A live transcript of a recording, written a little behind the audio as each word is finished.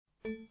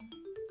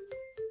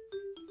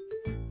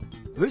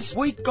This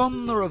week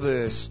on the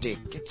Reverse Stick,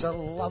 it's a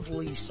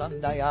lovely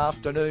Sunday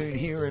afternoon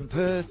here in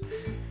Perth.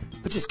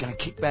 We're just going to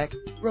kick back,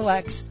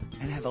 relax,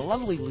 and have a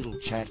lovely little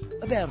chat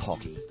about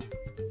hockey.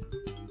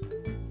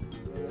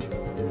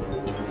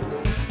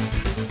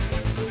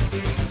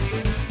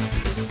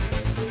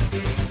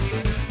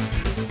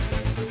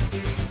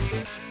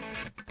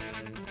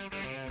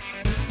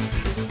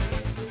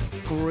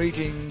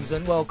 Greetings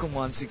and welcome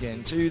once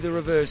again to the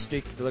Reverse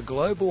Stick, the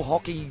global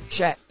hockey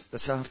chat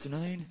this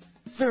afternoon.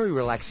 Very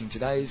relaxing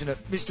today, isn't it?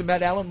 Mr.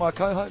 Matt Allen, my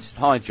co-host.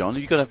 Hi, John.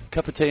 Have you got a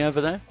cup of tea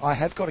over there? I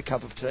have got a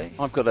cup of tea.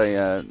 I've got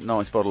a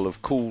nice bottle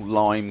of cool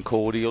lime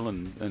cordial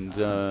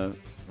and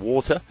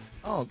water.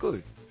 Oh,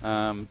 good.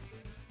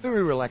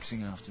 Very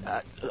relaxing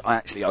afternoon. I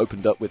actually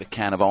opened up with a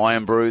can of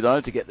Iron Brew,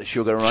 though, to get the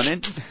sugar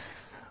running.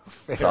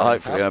 So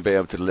hopefully I'll be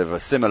able to deliver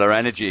similar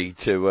energy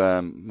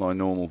to my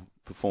normal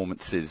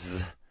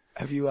performances.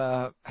 Have you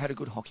had a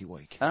good hockey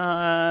week?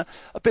 A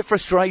bit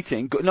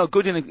frustrating.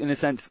 Good in a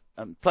sense.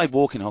 Played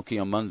walking hockey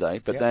on Monday,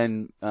 but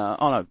then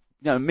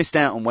missed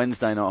out on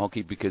Wednesday night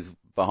hockey because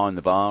behind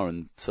the bar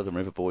and Southern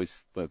River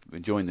boys were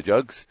enjoying the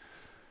jugs.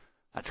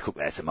 Had to cook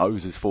their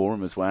samosas for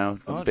them as well.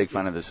 I'm a big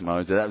fan of the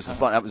samosa.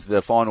 That was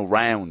the final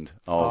round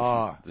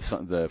of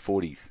the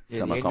 40s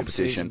summer the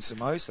competition. End of season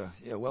samosa.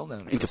 Yeah, well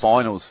known. Into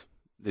finals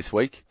this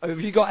week. Oh,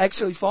 have you got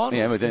actually finals?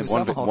 Yeah, we did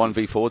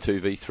 1v4,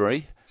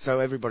 2v3. So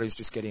everybody's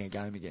just getting a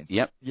game again.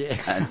 Yep.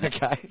 Yeah.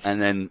 Okay.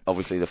 And then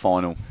obviously the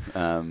final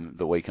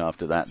the week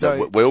after that.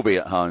 So we'll be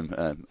at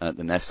home at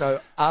the Nest. So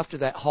after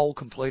that whole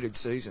completed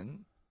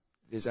season,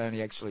 there's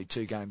only actually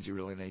 2 games you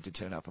really need to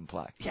turn up and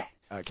play. Yeah.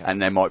 Okay. And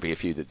there might be a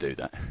few that do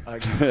that.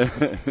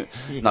 Okay.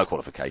 No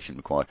qualification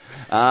required.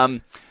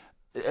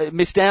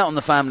 Missed out on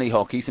the family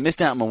hockey, so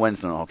missed out on my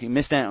Wednesday night hockey,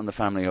 missed out on the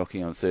family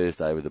hockey on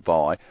Thursday with a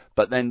bye,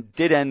 but then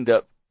did end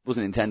up,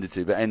 wasn't intended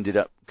to, but ended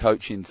up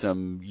coaching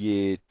some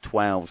year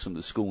 12s from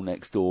the school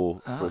next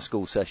door for a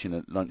school session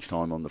at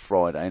lunchtime on the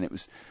Friday, and it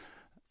was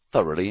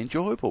thoroughly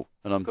enjoyable.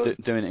 And I'm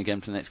doing it again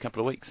for the next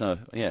couple of weeks, so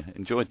yeah,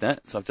 enjoyed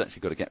that. So I've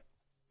actually got to get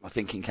my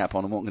thinking cap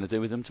on and what I'm going to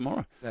do with them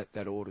tomorrow.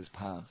 That order's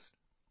passed.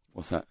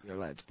 What's that? You're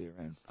allowed to be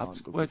around. I'm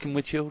working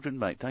with children,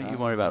 mate. Don't you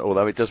worry about it.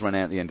 Although it does run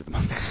out at the end of the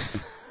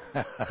month.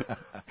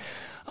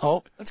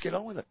 Let's get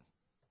on with it.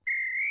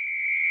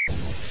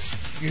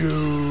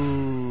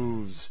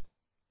 News.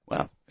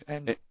 Well,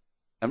 and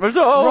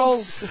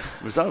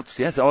results. Results,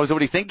 yes. I was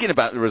already thinking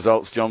about the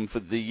results, John, for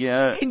the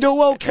Indoor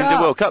World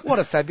Cup. Cup. What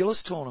a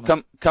fabulous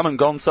tournament. Come and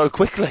gone so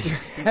quickly.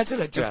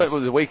 Hasn't it, In fact, it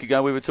was a week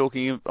ago we were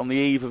talking on the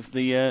eve of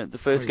the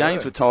first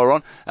games with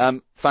Tyrone.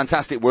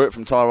 Fantastic work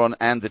from Tyrone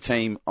and the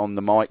team on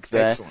the mic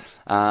there.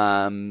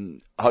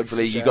 Excellent.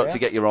 Hopefully you got to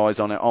get your eyes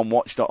on it on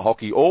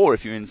Watch.Hockey, or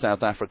if you're in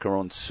South Africa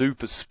on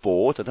Super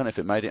Sport. I don't know if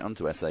it made it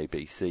onto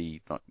SABC,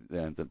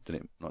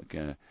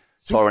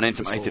 Tyrone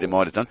intimated it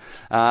might have done.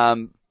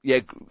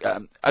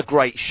 A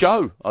great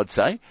show, I'd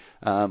say.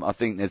 I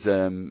think there's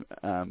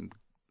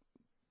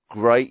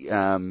great. What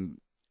am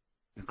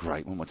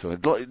I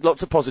talking?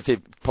 Lots of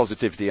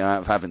positivity out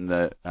of having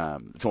the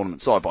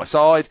tournament side by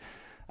side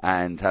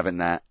and having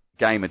that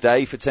game a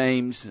day for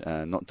teams,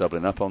 not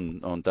doubling up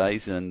on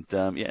days. And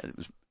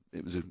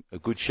it was a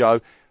good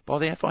show by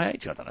the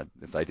FIH. I don't know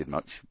if they did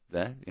much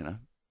there,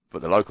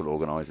 but the local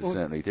organisers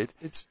certainly did.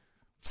 It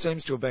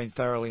seems to have been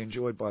thoroughly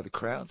enjoyed by the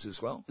crowds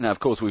as well. Now, of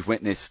course, we've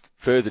witnessed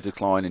further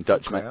decline in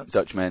Dutch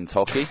men's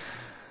hockey,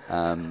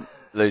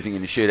 losing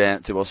in the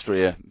shootout to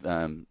Austria.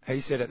 He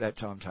said at that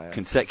time, Teo.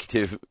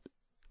 Consecutive,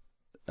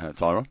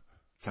 Tyrone?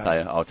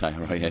 Teo,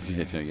 right, yes,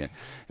 yeah,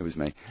 it was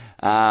me.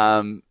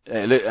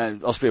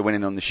 Austria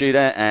winning on the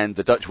shootout, and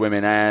the Dutch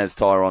women, as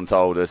Tyrone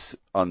told us,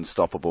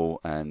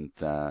 unstoppable, and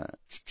the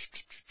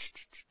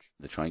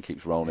train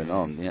keeps rolling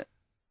on, yeah.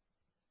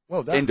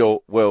 Well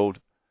done.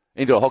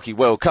 Indoor Hockey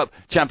World Cup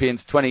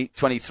champions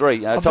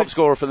 2023. Top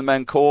scorer for the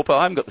men corps, but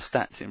I haven't got the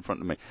stats in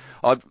front of me.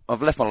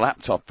 I've left my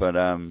laptop at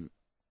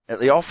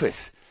the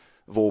office,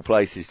 of all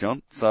places,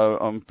 John. So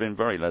I've been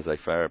very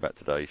laissez-faire about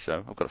today's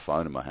show. I've got a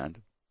phone in my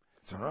hand.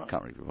 It's all right.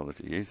 Can't really bother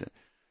to use it.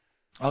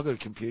 I've got a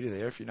computer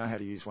there. If you know how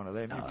to use one of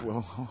them, you're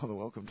more than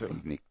welcome to.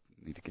 Need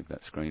to give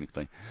that screen a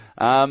clean.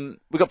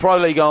 We've got Pro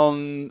League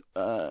on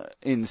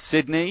in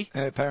Sydney.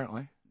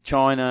 Apparently.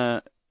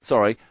 China,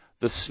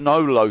 the Snow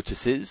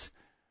Lotuses.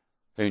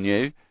 Who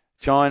knew?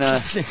 China,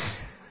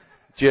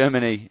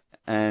 Germany,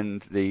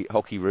 and the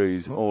Hockey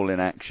Roos all in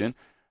action.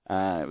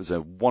 It was a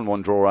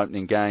 1-1 draw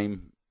opening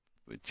game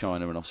with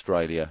China and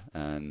Australia,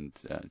 and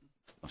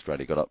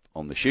Australia got up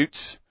on the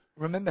shoots.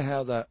 Remember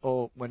how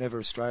whenever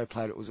Australia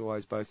played, it was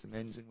always both the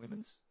men's and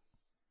women's?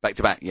 Back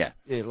to back, yeah.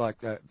 Yeah, like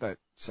that. But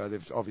so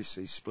they've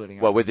obviously splitting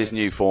up. Well, with this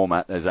new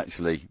format, there's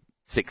actually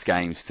 6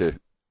 games to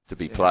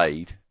be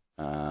played.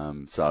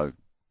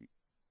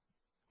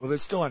 Well, they're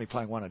still only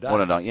playing one a day.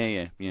 One a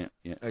day, yeah.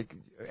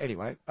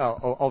 Anyway,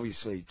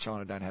 obviously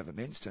China don't have a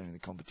men's team in the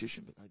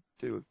competition, but they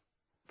do.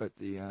 But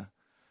the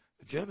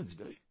Germans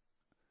do.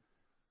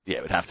 Yeah,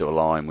 it would have to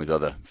align with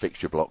other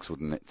fixture blocks,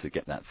 wouldn't it, to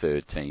get that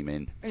third team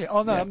in? Yeah,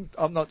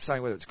 I'm not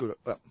saying whether it's good.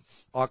 But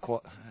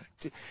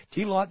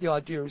do you like the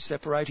idea of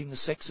separating the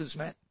sexes,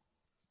 Matt?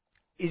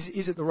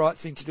 Is it the right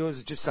thing to do? Is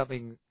it just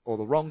something, or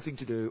the wrong thing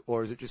to do,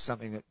 or is it just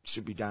something that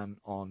should be done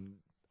on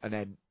a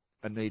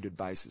needed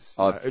basis?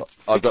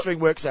 Fixturing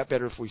works out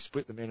better if we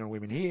split the men and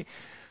women here.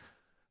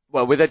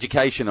 Well, with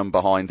education, I'm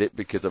behind it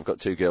because I've got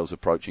two girls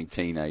approaching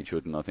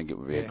teenagehood, and I think it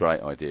would be a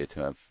great idea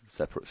to have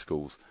separate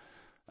schools.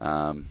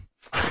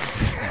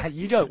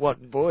 You don't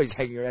want boys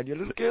hanging around your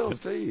little girls,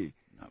 do you?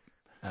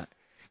 No.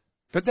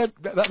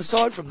 But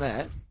aside from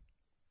that,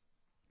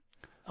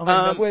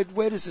 I mean,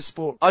 where does the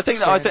sport? I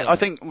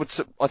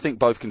think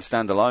both can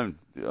stand alone.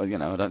 You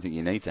know, I don't think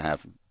you need to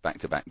have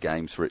back-to-back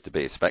games for it to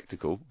be a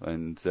spectacle.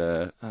 And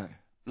no, I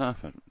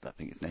don't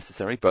think it's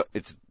necessary. But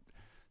it's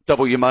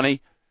double your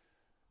money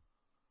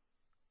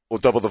or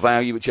double the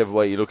value, whichever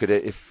way you look at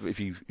it. If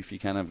you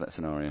can have that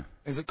scenario.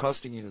 Is it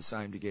costing you the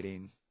same to get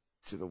in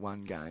to the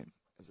one game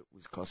as it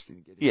was costing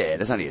to get in? Yeah,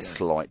 there's only a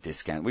slight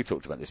discount. We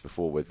talked about this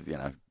before with, you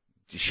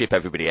ship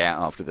everybody out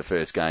after the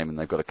first game and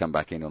they've got to come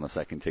back in on a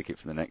second ticket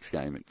for the next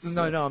game.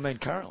 No, I mean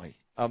currently.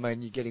 I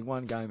mean, you're getting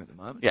one game at the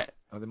moment. Yeah.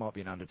 Oh, there might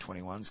be an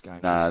under-21s game.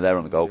 No, they're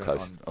on the Gold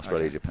Coast,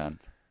 Australia, Japan.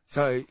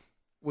 So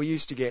we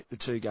used to get the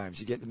two games.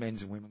 You get the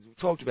men's and women's. We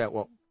talked about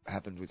what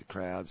happened with the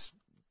crowds,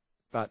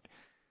 but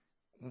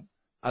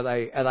are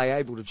they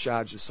able to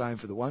charge the same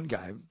for the one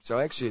game? So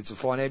actually it's a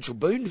financial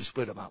boon to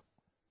split them up.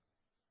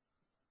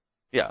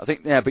 Yeah, I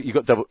think, but you've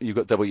got double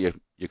your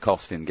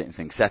cost in getting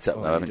things set up,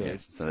 though, haven't you?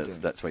 So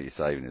that's where your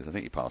saving is. I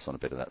think you pass on a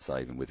bit of that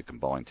saving with a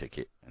combined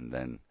ticket, and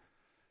then,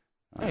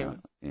 yeah.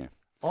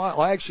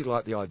 I actually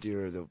like the idea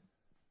of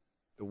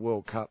the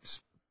World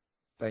Cups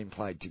being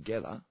played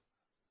together,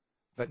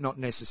 but not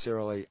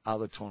necessarily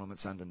other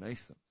tournaments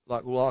underneath them,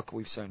 like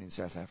we've seen in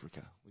South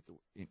Africa with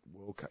the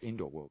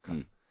indoor World Cup.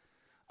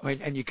 I mean,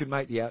 and you could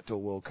make the outdoor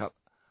World Cup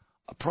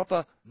a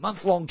proper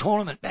month-long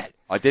tournament, Matt,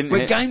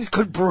 where games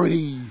could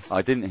breathe.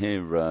 I didn't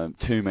hear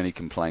too many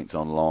complaints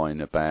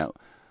online about,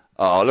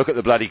 look at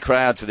the bloody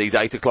crowds for these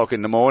 8 o'clock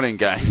in the morning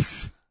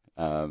games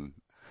in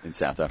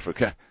South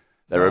Africa.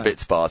 They're a bit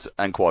sparse,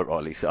 and quite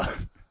rightly so.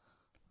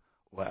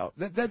 Well,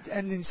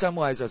 and in some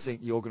ways I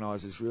think the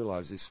organisers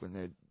realise this when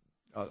they're,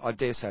 I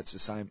dare say it's the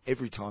same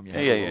every time you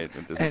have a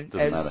It doesn't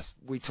as matter.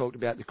 we talked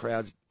about the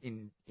crowds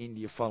in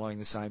India following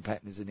the same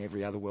pattern as in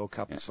every other World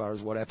Cup as far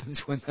as what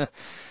happens when the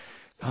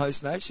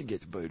host nation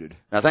gets booted.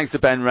 Now, thanks to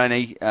Ben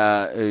Rennie,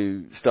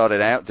 who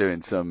started out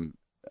doing some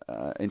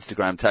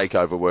Instagram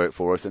takeover work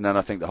for us, and then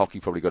I think the hockey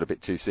probably got a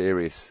bit too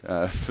serious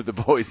for the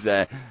boys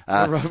there.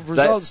 The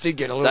results did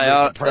get a little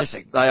bit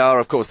depressing. They are,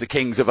 of course, the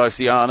kings of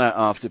Oceania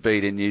after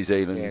beating New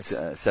Zealand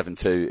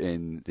 7-2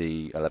 in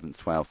the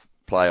 11th-12th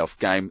playoff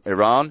game.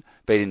 Iran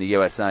beating the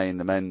USA in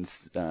the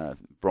men's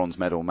bronze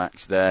medal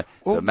match there.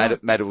 Well, so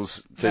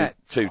medals,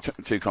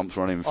 two comps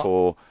running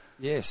for...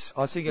 Yes,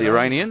 I think the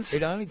Iranians.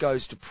 It only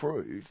goes to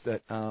prove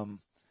that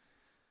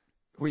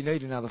we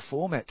need another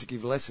format to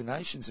give lesser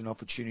nations an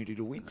opportunity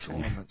to win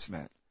tournaments,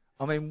 Matt.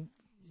 I mean,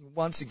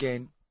 once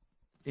again,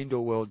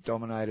 indoor world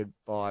dominated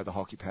by the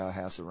hockey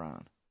powerhouse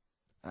Iran.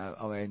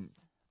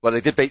 Well,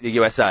 they did beat the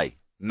USA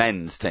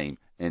men's team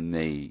in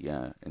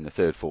the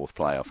third, fourth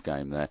playoff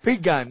game there.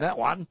 Big game, that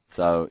one.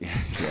 So,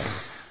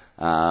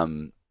 yeah.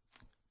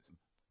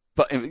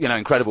 But,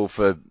 incredible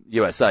for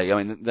USA.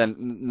 I mean, they're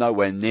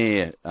nowhere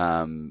near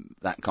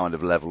that kind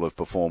of level of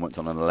performance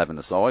on an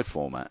 11-a-side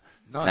format.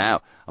 No.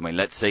 Now, I mean,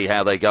 let's see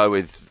how they go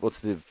with,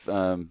 what's the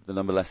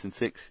number less than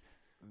 6?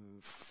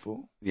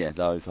 4? Yeah,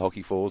 those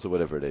hockey fours or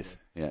whatever it is.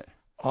 Yeah.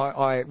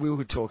 We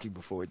were talking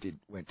before it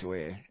went to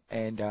air,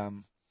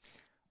 and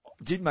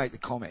did make the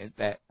comment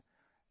that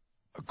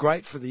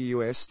great for the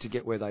US to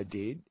get where they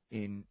did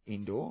in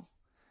indoor,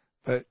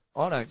 but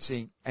I don't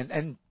think,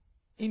 and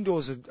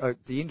indoors,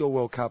 the Indoor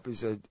World Cup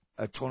is a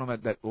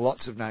tournament that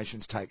lots of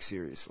nations take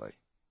seriously.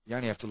 You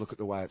only have to look at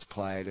the way it's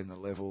played and the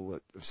level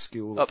of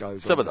skill that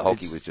goes on. Some of the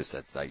hockey was just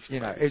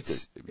sensational. It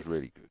was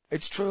really good.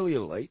 It's truly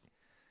elite.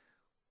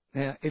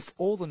 Now, if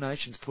all the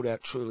nations put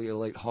out truly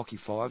elite hockey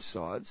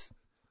 5-sides,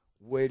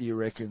 where do you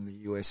reckon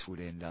the US would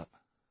end up?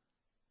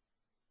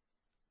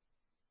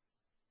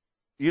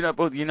 Of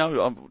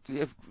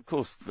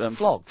course.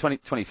 Flogged.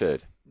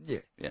 23rd. Yeah.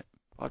 Yeah.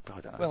 I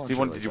don't know. Well,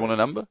 did you want a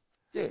number?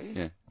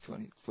 Yeah.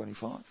 20,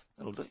 25.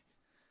 That'll do.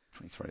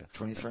 23.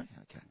 23.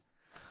 Okay.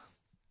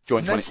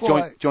 Joint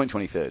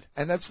 23rd.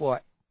 And that's why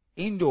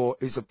indoor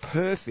is a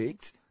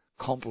perfect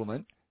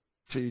complement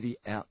to the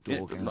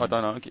outdoor game. I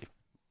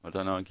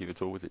don't argue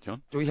at all with it,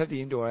 John. Do we have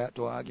the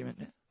indoor-outdoor argument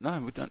now? No,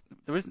 we don't.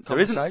 There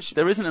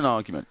isn't an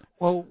argument.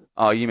 Well.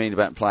 Oh, you mean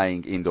about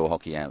playing indoor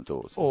hockey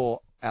outdoors?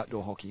 Or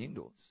outdoor hockey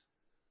indoors.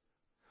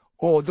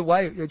 Or the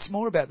way, it's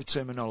more about the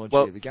terminology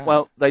of the game.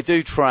 Well, they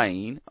do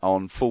train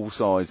on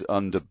full-size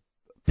under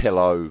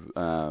pillow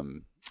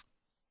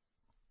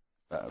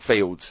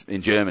fields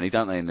in Germany,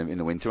 don't they, in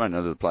the winter, and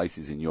other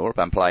places in Europe,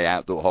 and play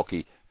outdoor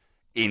hockey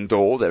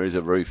indoor. There is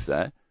a roof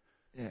there.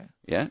 Yeah.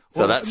 Yeah.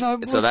 So that's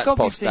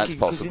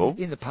possible.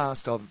 In the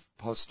past, I've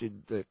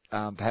posted that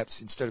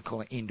perhaps instead of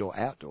calling it indoor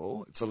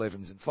outdoor, it's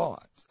 11s and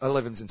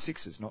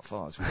 6s, not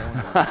 5s.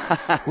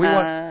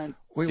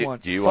 We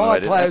want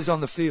 5 players on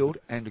the field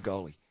and a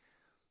goalie.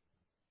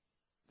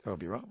 That'll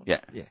be right.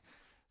 Yeah. Yeah.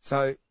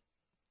 So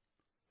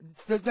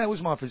that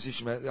was my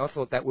position. I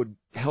thought that would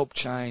help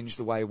change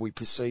the way we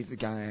perceive the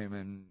game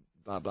and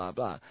blah, blah,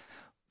 blah.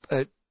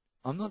 But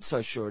I'm not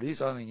so sure it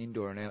is. I think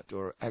indoor and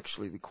outdoor are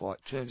actually the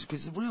quite terms,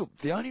 because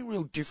the only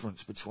real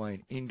difference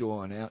between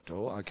indoor and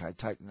outdoor, okay,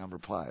 take the number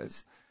of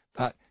players,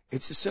 but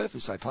it's the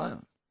surface they play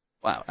on.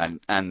 Wow,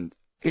 and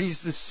it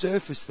is the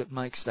surface that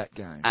makes that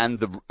game. And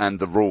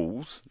the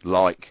rules,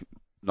 like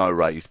no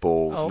raised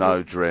balls,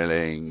 no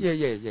drilling.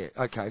 Yeah.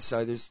 Okay,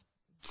 so there's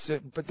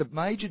certain, but the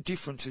major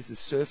difference is the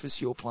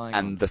surface you're playing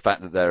on. And the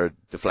fact that there are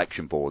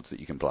deflection boards that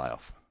you can play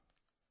off,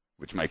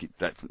 which make a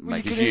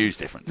huge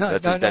difference.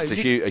 That's a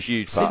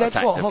huge part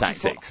of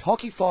tactics.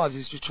 Hockey fives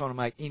is just trying to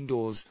make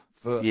indoors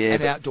for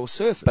an outdoor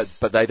surface.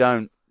 But they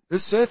don't. The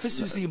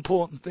surface is the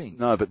important thing.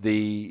 No, but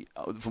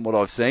from what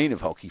I've seen of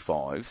hockey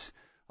fives,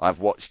 I've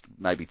watched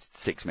maybe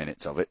 6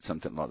 minutes of it,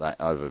 something like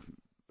that, over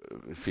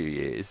a few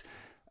years.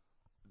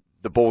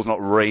 The ball's not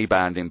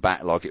rebounding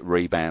back like it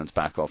rebounds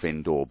back off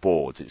indoor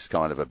boards. It's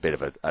kind of a bit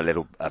of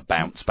a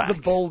bounce back.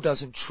 The ball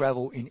doesn't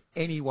travel in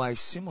any way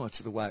similar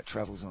to the way it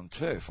travels on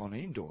turf, on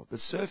indoor. The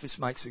surface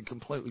makes a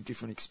completely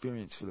different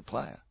experience for the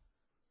player.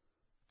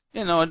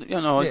 I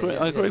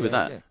agree with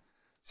that. Yeah.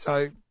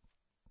 So,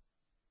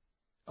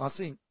 I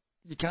think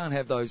you can't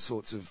have those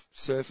sorts of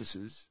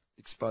surfaces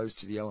exposed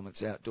to the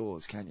elements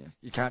outdoors, can you?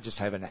 You can't just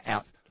have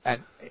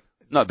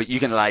no, but you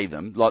can lay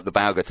them, like the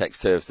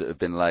Balgotex turfs that have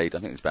been laid. I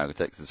think it's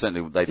Balgotex.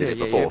 Certainly they did it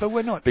before. Yeah, but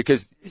we're not.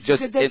 Because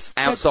it's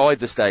outside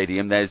the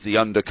stadium, there's the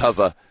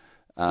undercover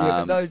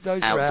those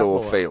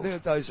outdoor field.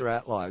 Those are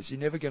outliers.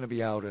 You're never going to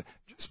be able to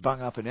just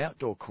bung up an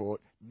outdoor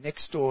court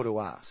next door to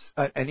us,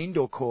 an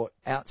indoor court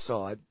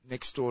outside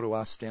next door to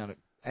us down at,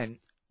 and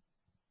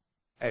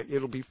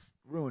it'll be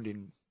ruined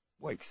in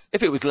weeks.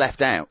 If it was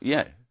left out,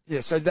 yeah. Yeah,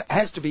 so that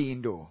has to be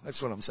indoor.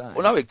 That's what I'm saying.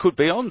 Well, no, it could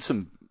be on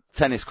some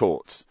tennis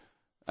courts,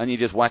 and you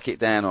just whack it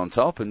down on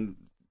top and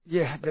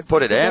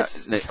put it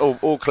out, and it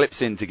all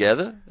clips in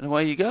together, and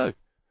away you go.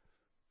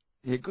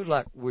 Yeah, good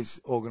luck with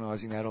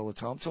organising that all the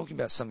time. I'm talking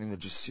about something that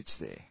just sits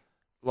there,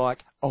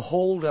 like a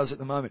hall does at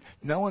the moment.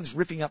 No one's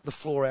ripping up the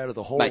floor out of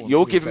the hall. Mate,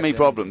 you're giving me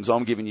problems.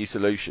 I'm giving you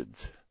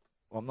solutions.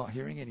 Well, I'm not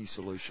hearing any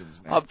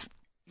solutions, man.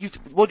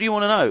 What do you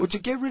want to know? Well, to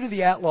get rid of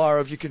the outlier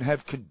of you can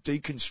have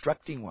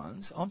deconstructing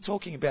ones, I'm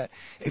talking about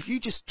if you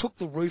just took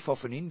the roof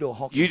off an indoor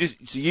hockey.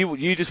 You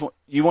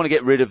want to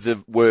get rid of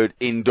the word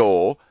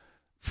indoor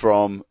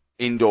from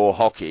indoor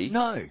hockey?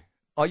 No,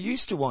 I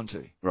used to want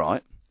to.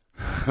 Right.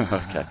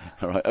 Okay.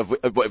 All right.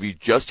 Have you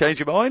just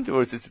changed your mind,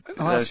 or is this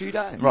the last few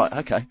days? Right.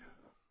 Okay.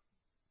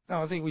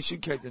 No, I think we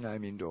should keep the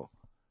name indoor.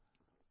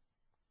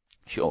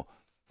 Sure.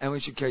 And we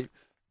should keep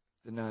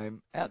the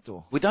name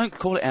outdoor. We don't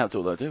call it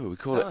outdoor though, do we? We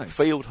call it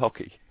field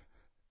hockey.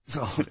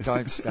 Oh,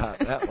 don't start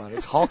that one.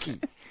 It's hockey.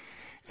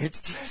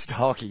 It's just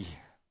hockey.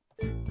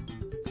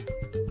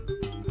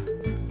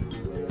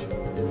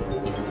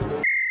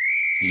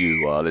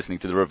 You are listening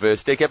to the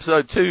Reverse Stick,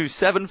 episode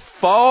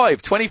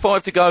 275.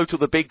 25 to go till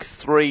the big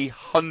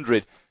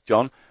 300.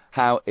 John,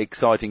 how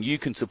exciting. You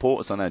can support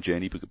us on our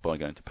journey by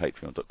going to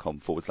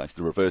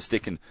patreon.com/the Reverse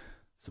Stick and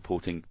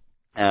supporting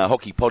our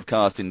hockey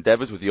podcast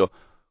endeavours with your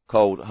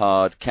cold,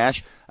 hard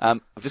cash.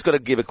 I've just got to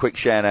give a quick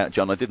shout out,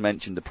 John. I did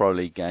mention the Pro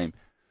League game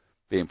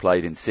being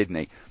played in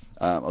Sydney.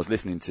 I was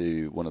listening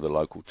to one of the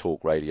local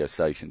talk radio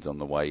stations on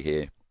the way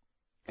here,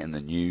 and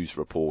the news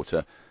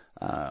reporter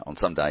on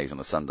some days, on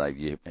a Sunday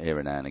here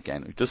and now and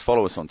again, who does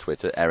follow us on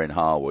Twitter, Erin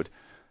Harwood,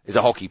 is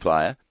a hockey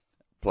player,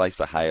 plays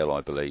for Hale,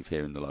 I believe,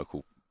 here in the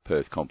local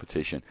Perth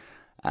competition.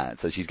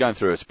 So she's going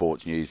through her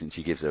sports news, and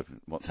she gives her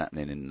what's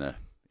happening in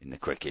the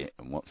cricket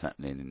and what's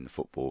happening in the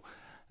football.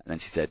 And then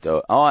she said,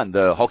 and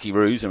the Hockey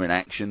Roos are in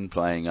action,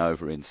 playing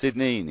over in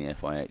Sydney in the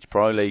FIH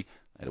Pro League.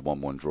 They had a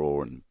 1-1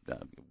 draw and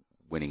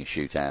winning a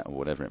shootout or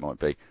whatever it might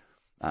be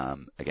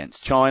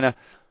against China.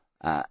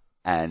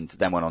 And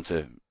then went on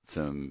to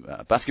some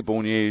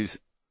basketball news.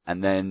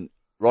 And then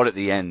right at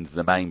the end,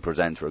 the main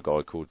presenter, a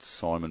guy called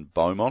Simon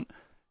Beaumont,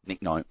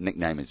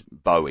 nickname is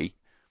Bowie,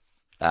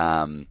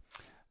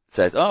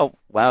 says, "Oh,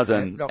 well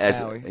done,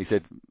 Ed." He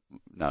said,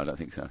 "No, I don't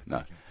think so.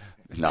 No,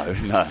 no,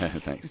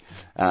 thanks."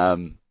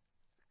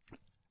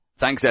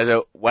 Thanks,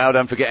 Ezra. Well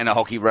done for getting a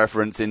hockey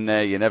reference in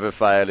there. You never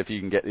fail if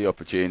you can get the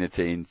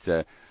opportunity.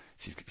 And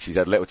she's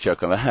had a little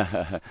chuckle.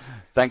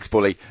 Thanks,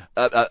 bully.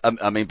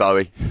 I mean,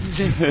 Bowie.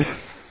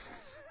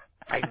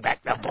 Bring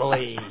back the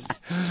bully.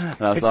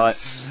 And I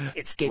was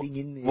it's getting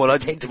in there.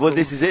 Well,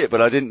 this is it.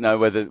 But I didn't know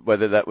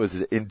whether that was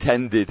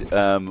intended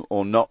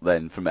or not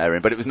then from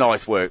Erin. But it was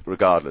nice work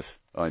regardless.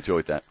 I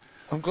enjoyed that.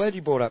 I'm glad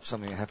you brought up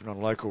something that happened on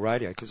local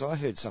radio, because I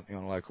heard something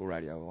on local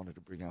radio I wanted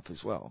to bring up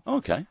as well.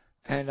 Okay.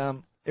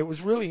 And it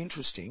was really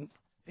interesting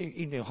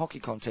in a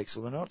hockey context,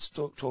 although not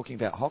talking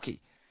about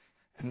hockey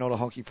and not a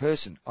hockey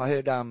person. I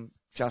heard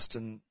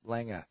Justin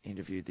Langer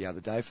interviewed the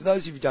other day. For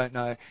those of you who don't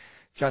know,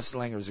 Justin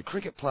Langer is a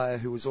cricket player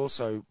who was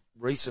also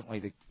recently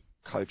the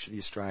coach of the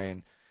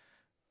Australian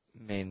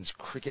men's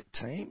cricket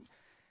team.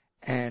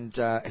 And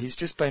he's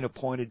just been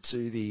appointed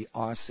to the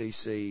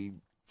ICC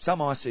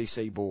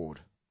board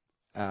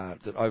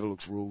that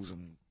overlooks rules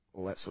and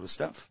all that sort of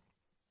stuff.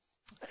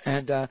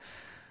 And I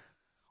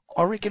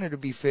reckon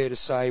it'd be fair to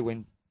say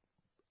when,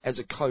 as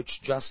a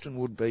coach, Justin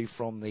would be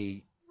from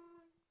the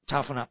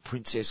Toughen Up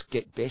Princess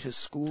Get Better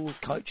school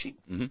of coaching.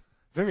 Mm-hmm.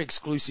 Very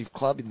exclusive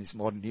club in this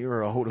modern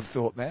era, I would have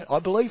thought, Matt. I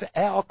believe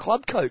our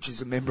club coach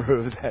is a member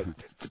of that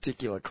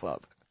particular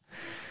club.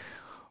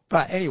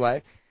 But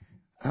anyway,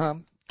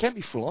 can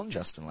be full on,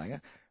 Justin Langer.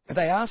 And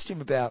they asked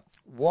him about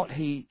what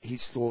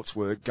his thoughts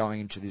were going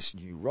into this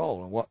new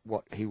role and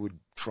what he would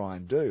try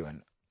and do.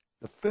 And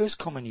the first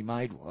comment he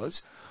made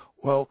was,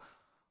 well,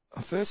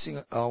 the first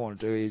thing I want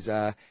to do is,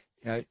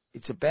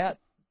 it's about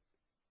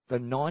the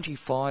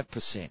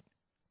 95%,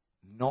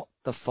 not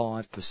the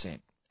 5%.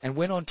 And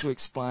went on to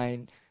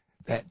explain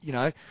that,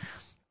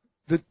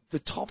 the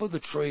top of the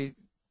tree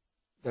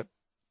that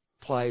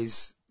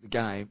plays the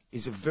game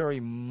is a very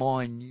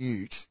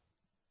minute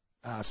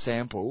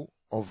sample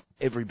of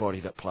everybody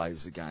that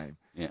plays the game.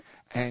 Yeah.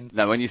 And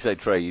now, when you say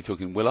tree, you're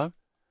talking willow?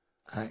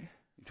 hey,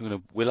 You talking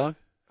a willow?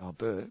 oh,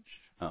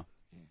 birch. Oh.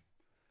 Yeah.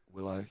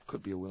 Willow.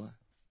 Could be a willow.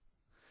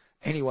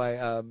 Anyway,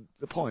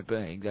 the point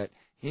being that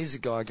here's a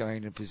guy going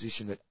in a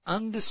position that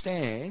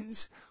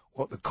understands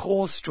what the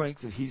core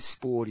strength of his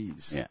sport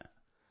is. Yeah.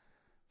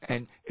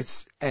 And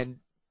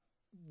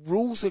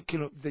rules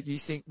that you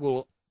think,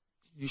 well,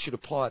 you should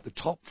apply at the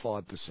top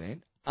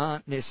 5%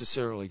 aren't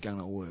necessarily going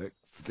to work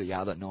for the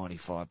other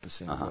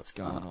 95% of what's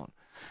going on.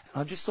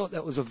 And I just thought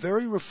that was a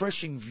very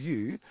refreshing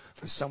view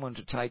for someone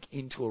to take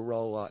into a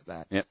role like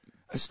that. Yep.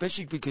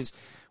 Especially because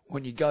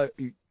when you go,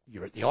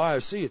 you're at the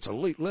IOC, it's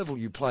elite level,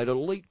 you played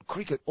elite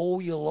cricket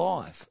all your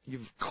life.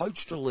 You've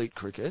coached elite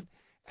cricket,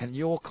 and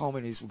your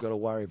comment is we've got to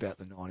worry about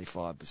the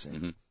 95%.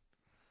 Mm-hmm.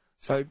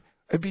 So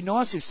it'd be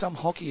nice if some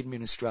hockey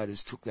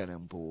administrators took that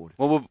on board.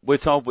 Well, we're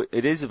told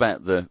it is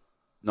about the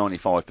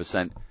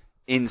 95%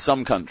 in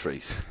some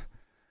countries,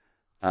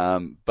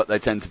 but they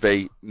tend to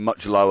be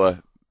much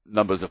lower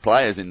numbers of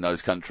players in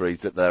those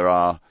countries that there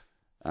are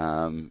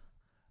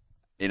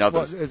in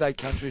others. Are they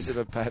countries that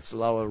are perhaps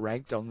lower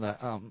ranked on the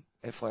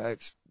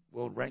FIH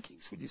world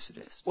rankings, would you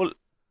suggest? Well,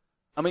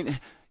 I mean,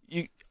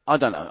 I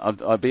don't know.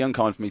 I'd be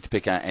unkind for me to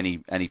pick out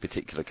any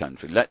particular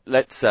country.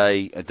 Let's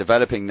say a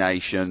developing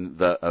nation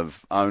that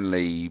have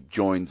only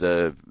joined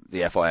the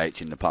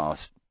FIH in the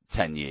past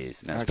 10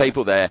 years. Now, there's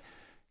people there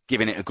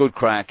giving it a good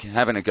crack,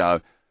 having a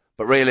go.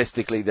 But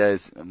realistically,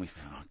 and we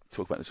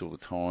talk about this all the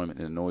time, and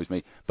it annoys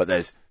me, but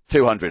there's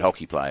 200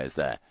 hockey players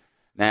there.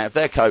 Now, if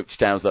their coach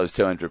tells those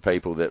 200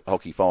 people that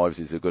hockey fives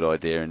is a good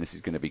idea and this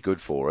is going to be good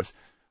for us,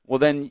 well,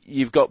 then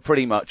you've got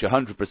pretty much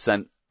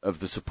 100% of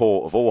the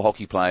support of all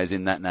hockey players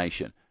in that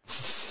nation.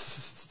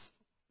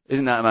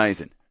 Isn't that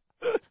amazing?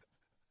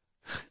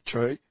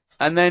 True.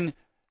 And then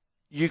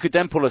you could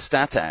then pull a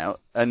stat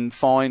out and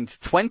find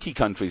 20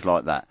 countries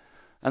like that.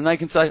 And they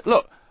can say,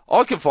 look,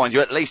 I can find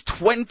you at least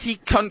 20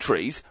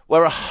 countries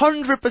where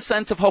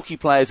 100% of hockey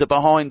players are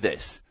behind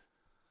this.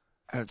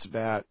 And it's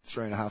about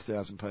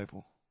 3,500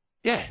 people.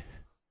 Yeah.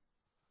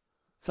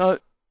 So,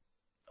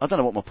 I don't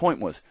know what my point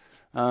was.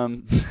 But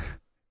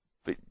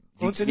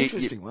it's an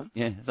interesting one.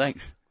 Yeah,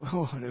 thanks.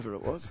 Well, whatever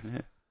it was.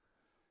 Yeah.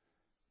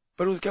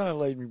 But it was going to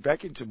lead me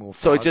back into more.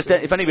 So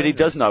if anybody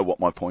does know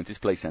what my point is,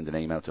 please send an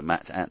email to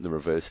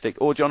Matt@thereversestick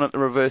or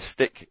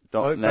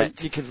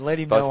John@thereversestick.net. You can let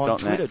him know on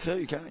Twitter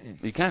too, can't you?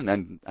 You can,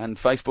 and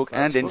Facebook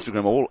and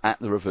Instagram, all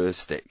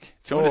 @thereversestick.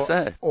 Join us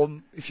there.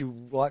 Or if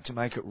you like to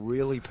make it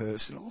really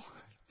personal,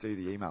 do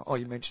the email. Oh,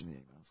 you mentioned the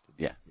emails.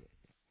 Yeah.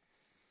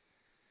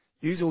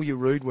 Use all your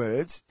rude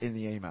words in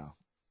the email.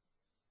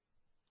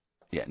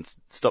 Yeah, and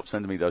stop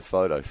sending me those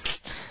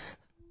photos.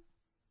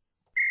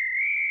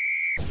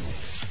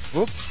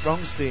 Whoops,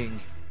 wrong sting.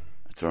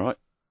 That's all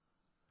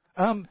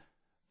right.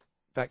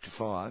 Back to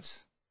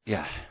fives.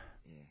 Yeah.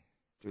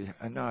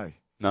 No.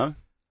 No?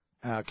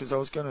 Because I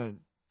was going to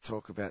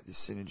talk about this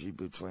synergy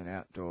between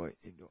outdoor,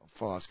 indoor,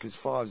 fives, because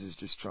fives is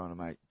just trying to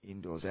make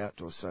indoors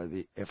outdoors so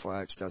the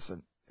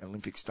FIH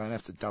Olympics don't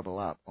have to double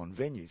up on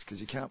venues,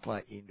 because you can't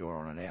play indoor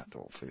on an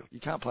outdoor field. You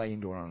can't play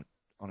indoor on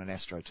an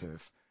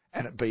AstroTurf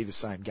and it be the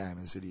same game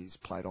as it is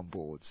played on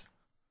boards.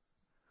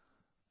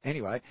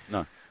 Anyway.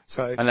 No.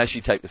 So unless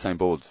you take the same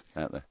boards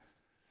out there.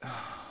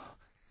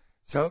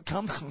 So it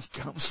comes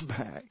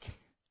back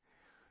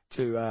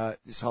to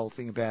this whole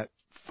thing about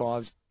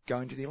fives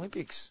going to the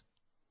Olympics.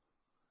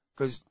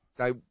 Because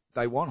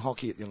they want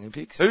hockey at the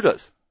Olympics. Who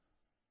does?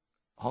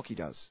 Hockey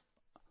does.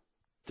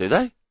 Do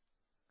they?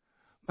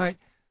 Mate,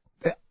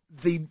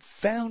 the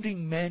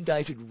founding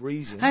mandated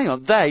reason... Hang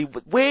on,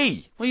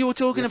 we? What are you all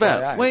talking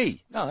about?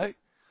 We? No.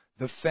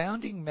 The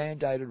founding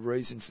mandated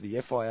reason for the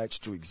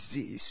FIH to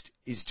exist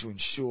is to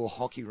ensure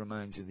hockey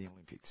remains in the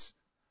Olympics.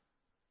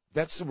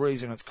 That's the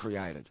reason it's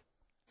created.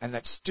 And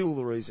that's still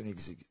the reason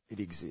it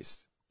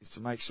exists, is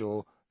to make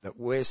sure that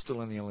we're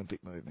still in the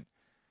Olympic movement.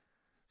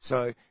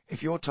 So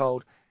if you're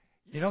told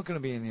you're not going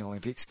to be in the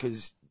Olympics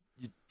because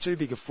you're too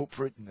big a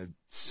footprint and the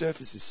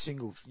surface is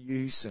single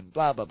use and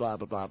blah, blah, blah,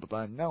 blah, blah, blah,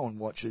 blah, no one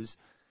watches,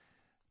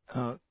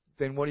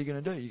 then what are you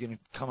going to do? You're going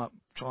to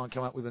try and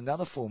come up with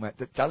another format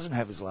that doesn't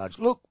have as large.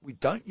 Look, we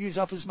don't use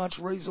up as much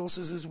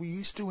resources as we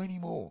used to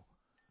anymore.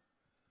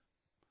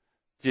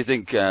 Do you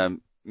think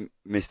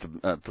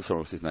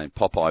what's his name,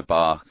 Popeye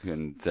Bark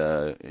and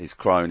his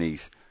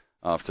cronies,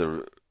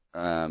 after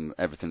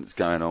everything that's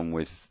going on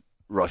with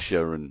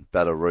Russia and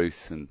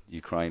Belarus and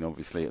Ukraine,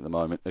 obviously at the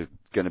moment, are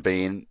going to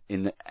be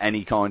in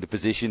any kind of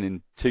position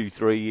in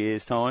 2-3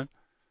 years' time?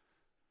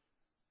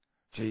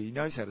 Gee, he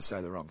knows how to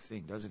say the wrong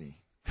thing, doesn't he?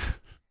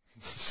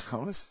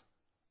 Thomas?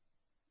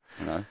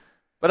 You know.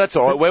 But that's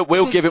all right.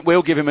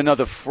 We'll give him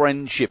another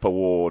friendship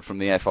award from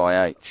the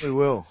FIH. We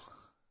will.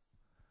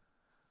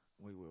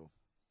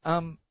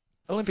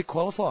 Olympic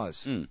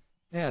qualifiers. Mm.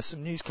 Now,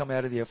 some news come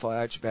out of the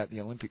FIH about the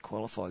Olympic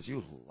qualifiers.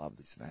 You'll love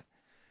this, Matt.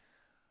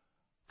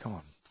 Come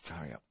on,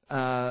 hurry up.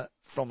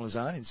 From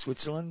Lausanne in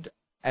Switzerland,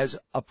 as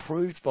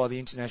approved by the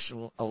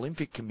International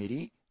Olympic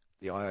Committee,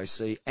 the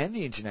IOC, and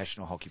the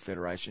International Hockey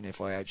Federation,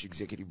 FIH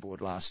Executive Board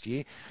last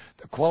year,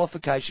 the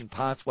qualification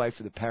pathway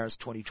for the Paris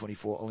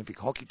 2024 Olympic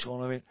Hockey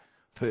Tournament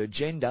per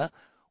gender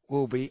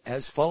will be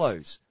as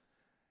follows.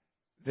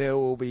 There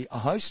will be a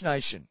host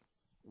nation,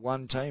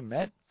 one team,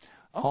 Matt,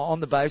 on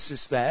the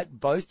basis that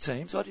both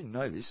teams, I didn't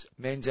know this,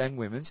 men's and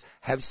women's,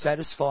 have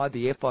satisfied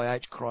the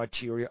FIH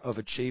criteria of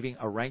achieving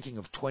a ranking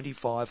of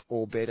 25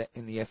 or better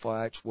in the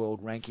FIH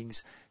World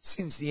Rankings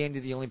since the end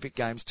of the Olympic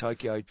Games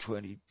Tokyo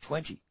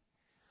 2020.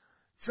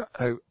 So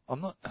I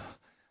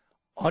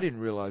didn't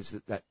realise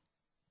that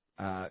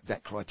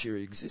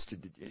criteria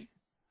existed, did you?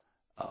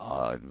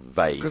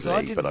 Vaguely, because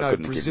I didn't know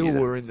Brazil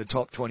were in the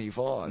top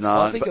 25.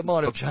 No, I think it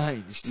might have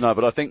changed. No,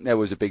 but I think there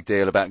was a big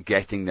deal about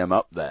getting them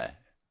up there.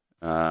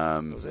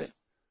 Was it?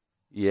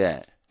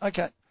 Yeah.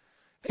 Okay.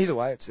 Either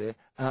way, it's there.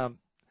 Now,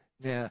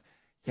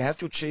 you have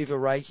to achieve a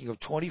ranking of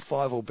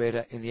 25 or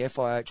better in the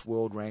FIH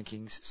World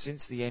Rankings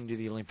since the end of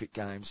the Olympic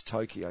Games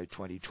Tokyo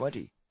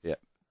 2020. Yeah.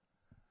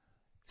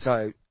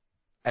 So,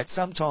 at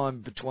some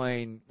time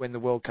between when the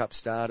World Cup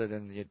started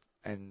and the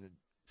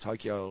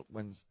Tokyo,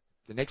 when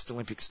the next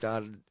Olympics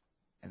started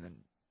and the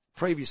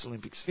previous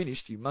Olympics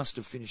finished, you must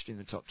have finished in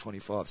the top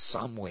 25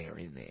 somewhere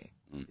in there.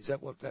 Mm. Is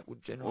that what that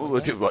would generally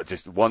be?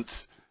 Just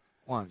once?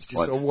 Once.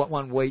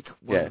 1 week,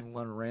 one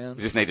round.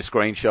 We just need a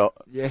screenshot.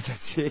 Yeah,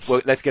 that's it.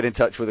 Well, let's get in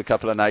touch with a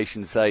couple of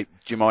nations, say, do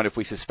you mind if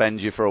we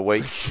suspend you for a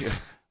week?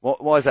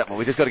 Why is that? Well,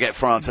 we just got to get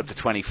France up to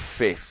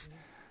 25th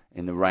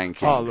in the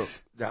rankings. Oh,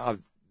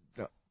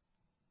 look,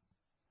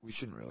 we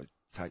shouldn't really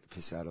take the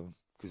piss out of them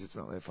because it's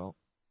not their fault.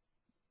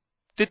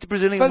 Did the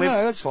Brazilian women?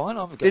 No, that's fine.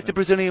 Did the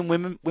Brazilian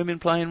women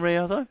play in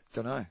Rio though?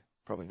 Don't know.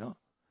 Probably not.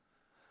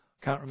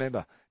 Can't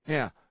remember.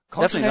 Now,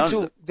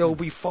 continental. There will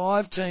be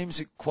 5 teams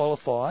that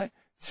qualify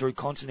through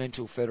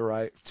continental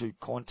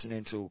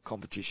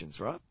competitions,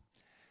 right?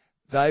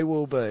 They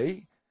will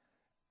be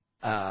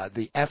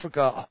the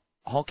Africa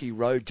Hockey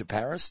Road to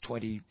Paris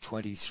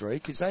 2023,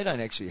 because they don't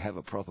actually have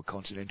a proper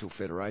continental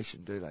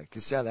federation, do they?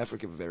 Because South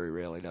Africa very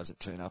rarely doesn't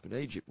turn up and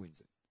Egypt wins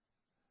it.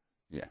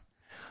 Yeah.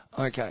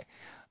 Okay.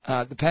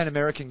 The Pan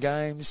American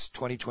Games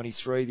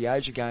 2023, the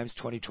Asia Games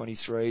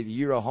 2023, the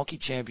Euro Hockey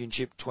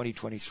Championship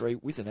 2023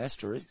 with an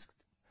asterisk,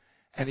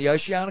 and the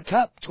Oceania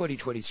Cup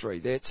 2023.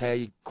 That's how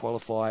you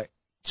qualify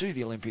to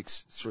the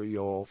Olympics through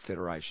your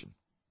federation.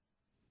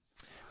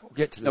 We'll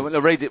get to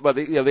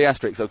the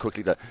asterisk so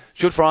quickly though.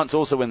 Should France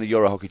also win the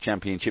Euro Hockey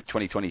Championship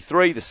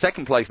 2023, the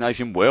second place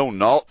nation will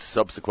not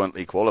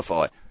subsequently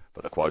qualify,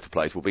 but a quota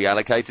place will be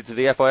allocated to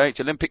the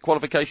FIH Olympic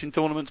qualification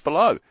tournaments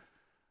below.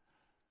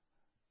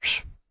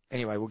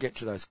 Anyway, we'll get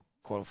to those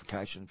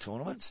qualification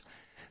tournaments.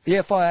 The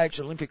FIH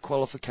Olympic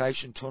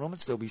qualification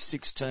tournaments, there'll be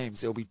 6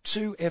 teams. There'll be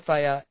 2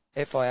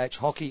 FIH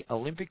Hockey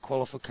Olympic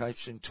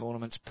qualification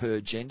tournaments per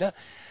gender,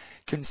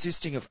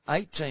 consisting of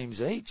 8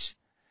 teams each,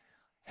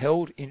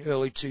 held in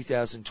early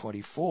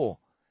 2024.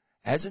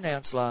 As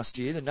announced last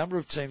year, the number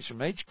of teams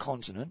from each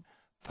continent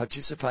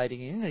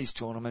participating in these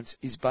tournaments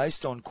is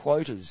based on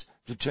quotas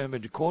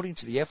determined according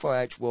to the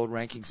FIH World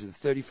Rankings of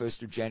the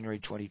 31st of January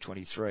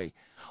 2023.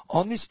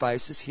 On this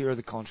basis, here are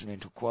the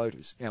continental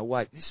quotas. Now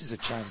wait, this is a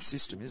changed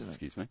system, isn't it?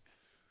 Excuse me?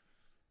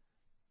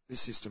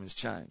 This system has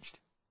changed.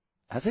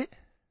 Has it?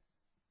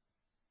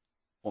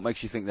 What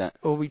makes you think that?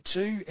 There will be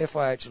 2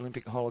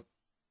 FIH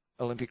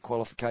Olympic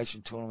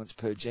qualification tournaments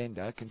per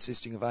gender,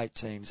 consisting of 8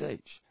 teams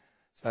each.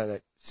 So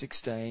that's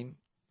 16,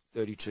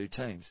 32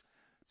 teams.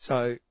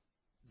 So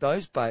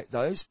those.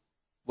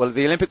 Well,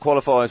 the Olympic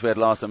qualifiers we had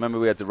last time, remember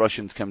we had the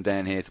Russians come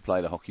down here to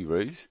play the Hockey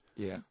Roos?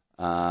 Yeah.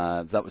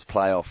 That was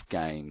playoff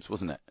games,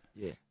 wasn't it?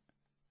 Yeah.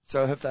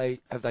 So have they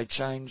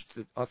changed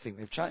it? I think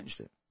they've changed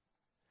it.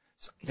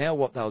 So now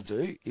what they'll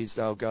do is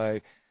they'll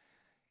go,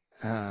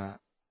 they'll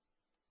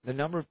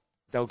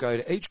go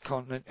to each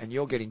continent and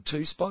you're getting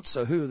 2 spots.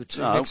 So who are the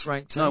 2 next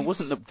ranked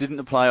teams? No, didn't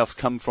the playoffs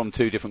come from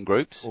 2 different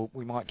groups? Well,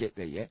 we might get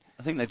there yet.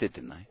 I think they did,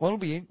 didn't they?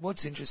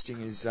 What's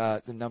interesting is,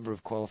 the number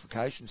of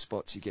qualification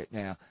spots you get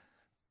now.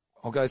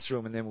 I'll go through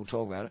them and then we'll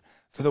talk about it.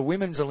 For the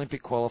women's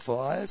Olympic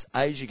qualifiers,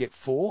 Asia get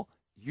 4,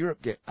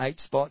 Europe get 8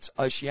 spots,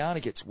 Oceania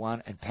gets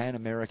 1, and Pan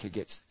America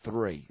gets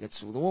 3.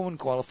 That's for the women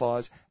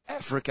qualifiers.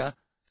 Africa,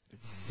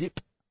 zip,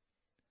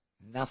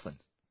 nothing.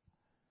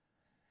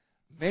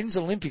 Men's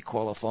Olympic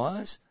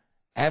qualifiers,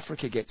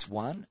 Africa gets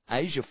 1,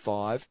 Asia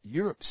 5,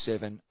 Europe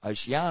 7,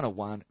 Oceania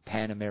 1,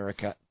 Pan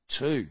America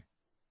 2.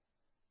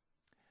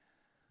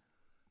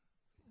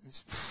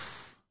 It's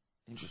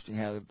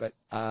interesting but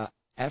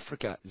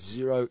Africa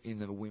 0 in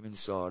the women's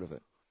side of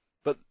it.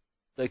 But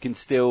they can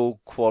still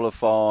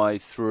qualify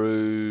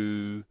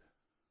through.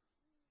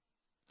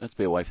 Let's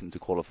be away from them to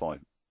qualify.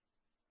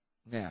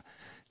 Now,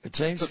 the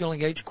teams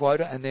filling each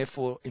quota and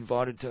therefore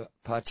invited to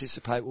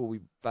participate will be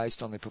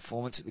based on their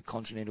performance at the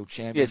Continental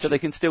Championship. Yeah, so they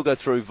can still go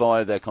through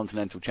via their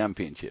Continental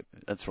Championship.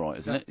 That's right,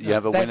 isn't it? You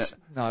have a winner.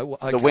 No,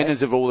 okay. The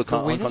winners of all the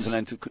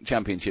Continental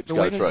Championships go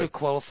through. The winners are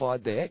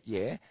qualified there,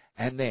 yeah,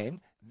 and then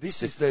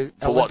this is the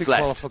Olympic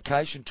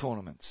qualification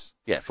tournaments.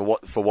 Yeah, for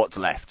what's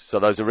left. So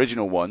those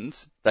original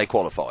ones, they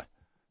qualify.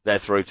 They're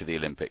through to the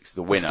Olympics.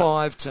 The winner.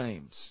 5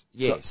 teams,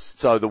 yes.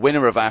 So the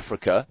winner of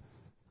Africa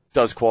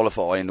does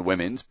qualify in the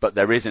women's, but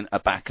there isn't a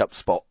backup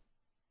spot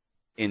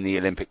in the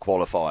Olympic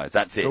qualifiers.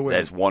 That's it.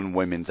 There's one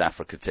women's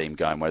Africa team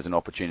going, whereas an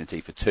opportunity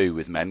for 2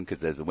 with men, because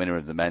there's the winner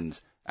of the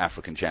men's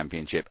African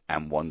Championship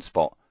and 1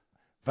 spot.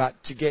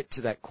 But to get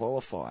to that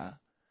qualifier,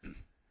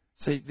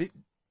 see,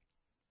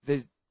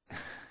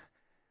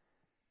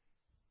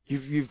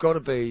 you've got to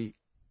be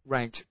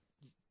ranked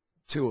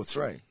 2 or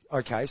 3.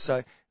 Okay,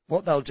 so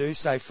what they'll do,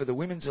 say for the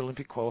women's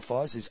Olympic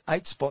qualifiers, is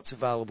 8 spots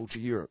available to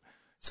Europe.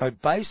 So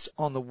based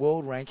on the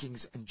world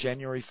rankings in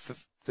January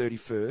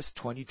 31st,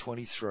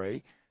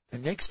 2023, the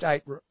next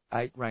 8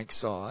 ranked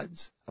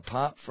sides,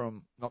 apart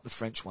from not the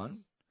French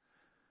one,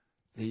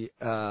 the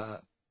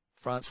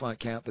France won't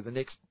count, but the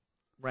next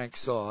ranked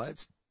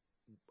sides,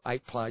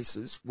 8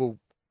 places, will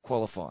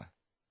qualify.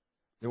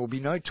 There will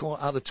be no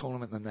other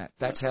tournament than that.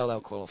 That's how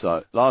they'll qualify.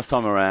 So last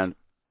time around,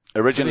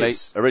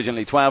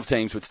 originally 12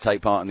 teams were to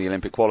take part in the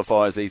Olympic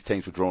qualifiers. These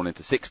teams were drawn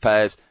into 6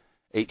 pairs,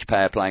 each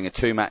pair playing a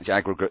 2-match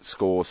aggregate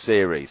score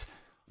series.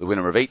 The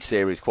winner of each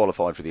series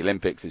qualified for the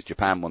Olympics, as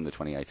Japan won the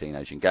 2018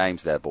 Asian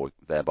Games,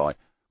 thereby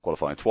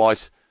qualifying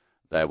twice.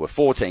 There were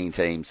 14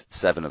 teams,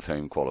 7 of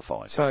whom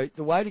qualified. So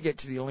the way to get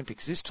to the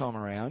Olympics this time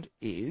around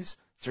is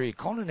through a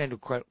continental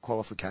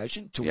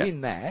qualification to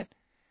win that,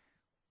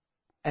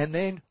 and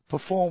then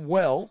perform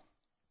well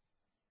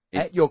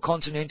at your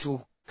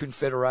continental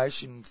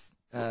confederation.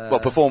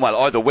 Perform well.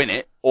 Either win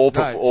it or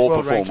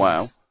perform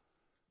well.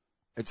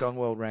 It's on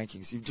world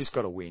rankings. You've just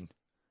got to win.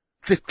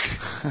 You've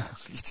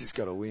just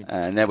got to win.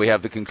 And then we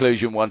have the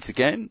conclusion once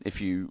again.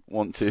 If you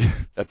want to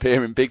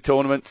appear in big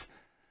tournaments,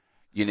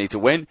 you need to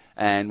win.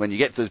 And when you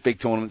get to those big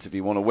tournaments, if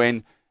you want to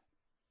win,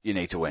 you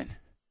need to win.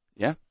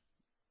 Yeah?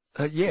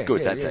 Yeah.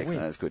 Good. That's excellent. Win.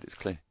 That's good. It's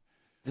clear.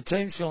 The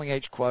teams filling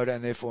each quota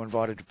and therefore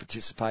invited to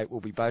participate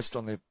will be based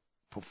on their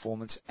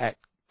performance at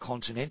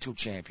Continental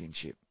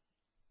Championship.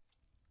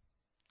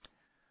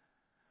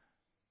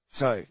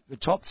 So, the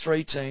top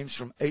 3 teams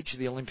from each of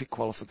the Olympic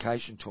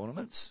qualification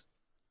tournaments,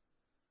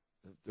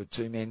 the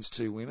 2 men's,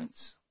 2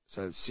 women's,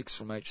 so 6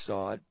 from each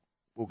side,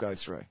 will go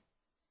through.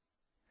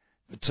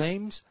 The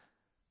teams,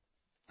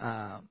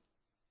 where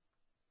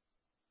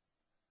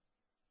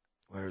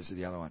is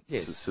the other one?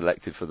 Yes. So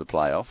selected for the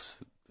playoffs,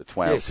 the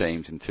 12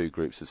 teams in 2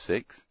 groups of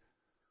 6.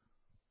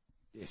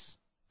 Yes,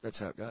 that's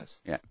how it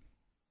goes. Yeah.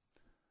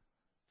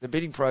 The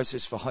bidding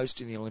process for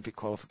hosting the Olympic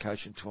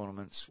qualification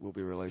tournaments will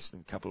be released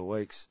in a couple of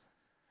weeks.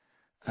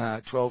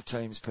 12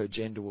 teams per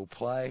gender will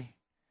play,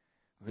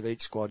 with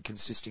each squad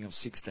consisting of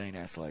 16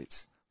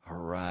 athletes.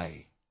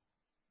 Hooray.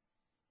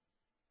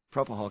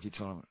 Proper hockey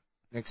tournament.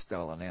 Next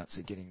they'll announce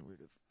they're getting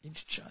rid of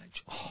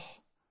interchange. Oh.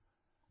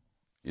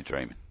 You're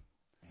dreaming.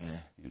 Yeah.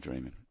 You're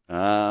dreaming.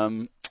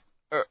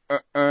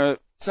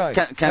 So,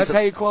 that's how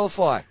you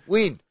qualify.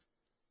 Win.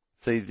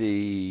 See,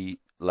 the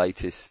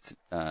latest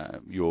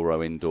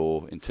Euro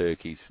indoor in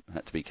Turkey's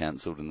had to be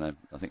cancelled, and I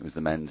think it was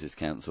the men's is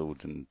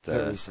cancelled. And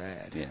very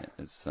sad. Yeah,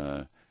 it's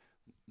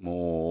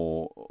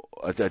more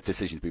a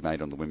decision to be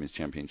made on the women's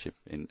championship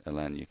in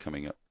Alanya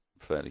coming up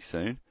fairly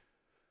soon.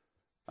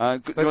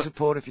 But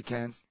support if you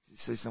can. You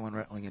see someone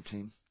rattling a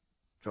tin,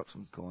 drop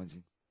some coins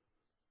in.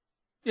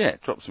 Yeah,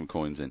 drop some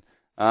coins in.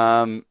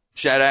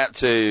 Shout out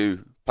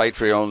to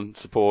Patreon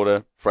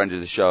supporter, friend of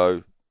the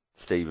show,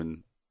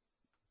 Stephen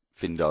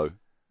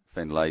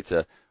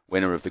Finlater,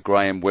 winner of the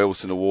Graham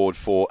Wilson Award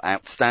for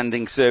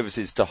Outstanding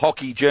Services to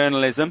Hockey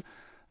Journalism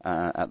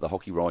at the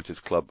Hockey Writers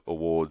Club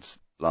Awards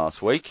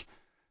last week.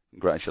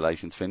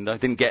 Congratulations, Findo.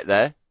 Didn't get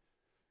there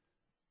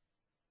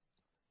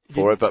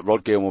for it, but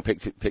Rod Gilmore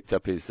picked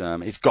up his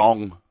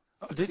gong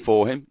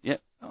for him. Yeah.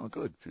 Oh,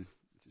 good. Which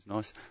is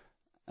nice.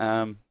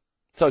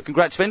 So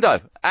congrats,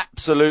 Findo.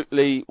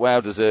 Absolutely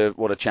well deserved.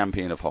 What a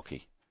champion of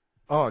hockey.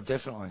 Oh,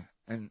 definitely.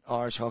 And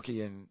Irish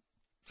hockey and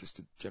just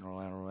a general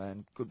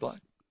all-around good bloke.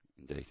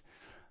 Indeed.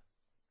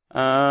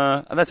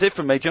 And that's it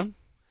from me, John.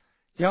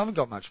 Yeah, I haven't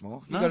got much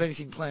more. You got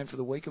anything planned for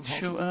the week of hockey?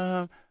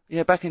 Sure.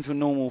 Yeah, back into a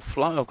normal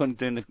flow. I've gone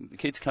doing the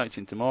kids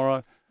coaching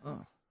tomorrow.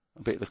 Oh.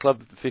 I'll be at the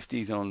club, the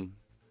 50s on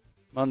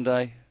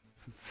Monday,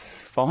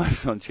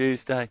 5s on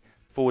Tuesday,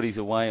 40s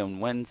away on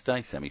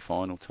Wednesday,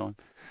 semi-final time.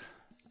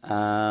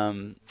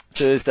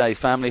 Thursday's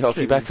family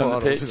hockey back on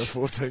the pitch. In the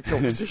 14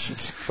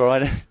 competitions.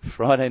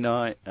 Friday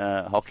night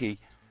hockey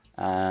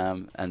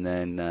and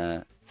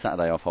then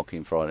Saturday off hockey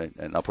and Friday,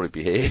 and I'll probably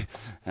be here,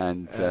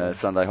 and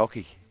Sunday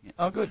hockey.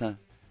 Oh, good. So,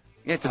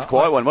 yeah, just a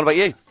quiet one. What about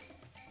you?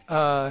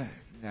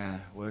 Nah,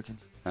 working.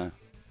 Oh.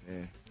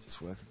 Yeah,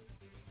 just working.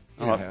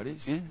 All You know right. how it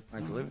is. Yeah.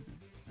 Make a living.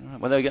 All right.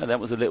 Well, there we go. That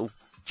was a little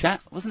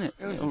chat, wasn't it?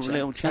 It was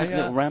little chat, Hey,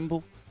 little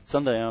ramble.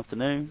 Sunday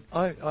afternoon.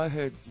 I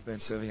heard you've been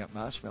serving up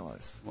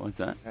marshmallows What is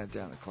that?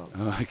 down at the club.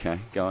 Oh, okay.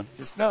 Go on.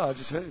 I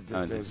just heard that,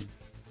 Oh,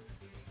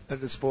 that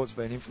the sport's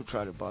been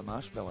infiltrated by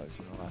marshmallows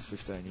in the last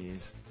 15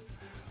 years.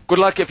 Good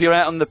luck if you're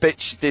out on the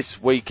pitch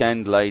this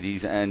weekend,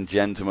 ladies and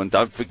gentlemen.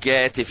 Don't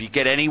forget, if you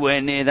get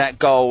anywhere near that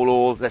goal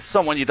or there's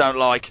someone you don't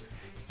like,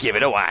 give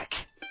it a whack.